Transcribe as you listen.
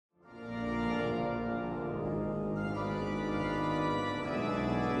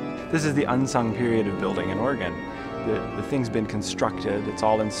This is the unsung period of building an organ. The thing's been constructed, it's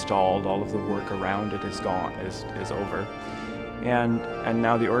all installed, all of the work around it is gone, is over. And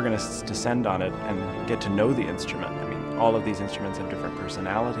now the organists descend on it and get to know the instrument. I mean, all of these instruments have different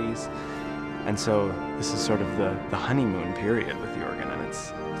personalities. And so this is sort of the honeymoon period with the organ, and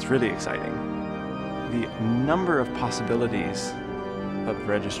it's really exciting. The number of possibilities of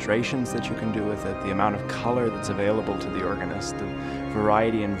registrations that you can do with it, the amount of color that's available to the organist, the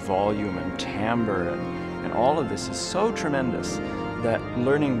variety in volume and timbre, and all of this is so tremendous that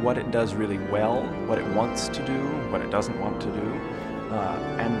learning what it does really well, what it wants to do, what it doesn't want to do,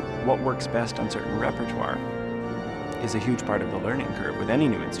 and what works best on certain repertoire is a huge part of the learning curve with any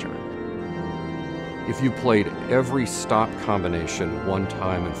new instrument. If you played every stop combination one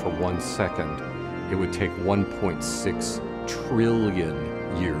time and for 1 second, it would take 1.6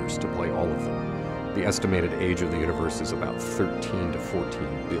 trillion years to play all of them. The estimated age of the universe is about 13 to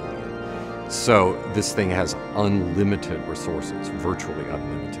 14 billion. So this thing has unlimited resources, virtually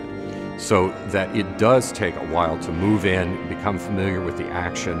unlimited. So that it does take a while to move in, become familiar with the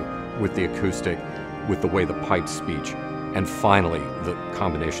action, with the acoustic, with the way the pipes speak, and finally the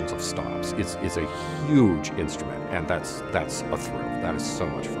combinations of stops. It's a huge instrument, and that's a thrill. That is so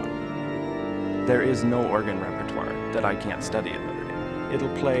much fun. There is no organ repertoire that I can't study at Notre Dame.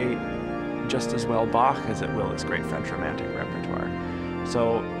 It'll play just as well Bach as it will its great French Romantic repertoire.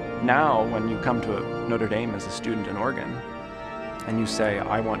 So now when you come to Notre Dame as a student in organ and you say,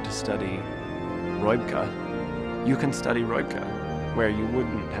 I want to study Roibke, you can study Roibke where you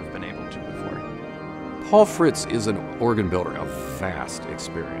wouldn't have been able to before. Paul Fritz is an organ builder of vast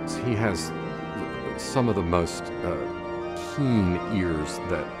experience. He has some of the most keen ears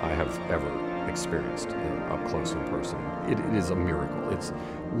that I have ever experienced up close and personal. It is a miracle. It's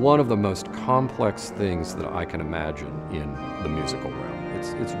one of the most complex things that I can imagine in the musical realm.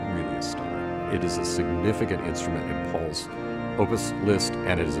 It's really stunning. It is a significant instrument in Paul's opus list,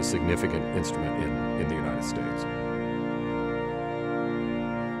 and it is a significant instrument in the United States.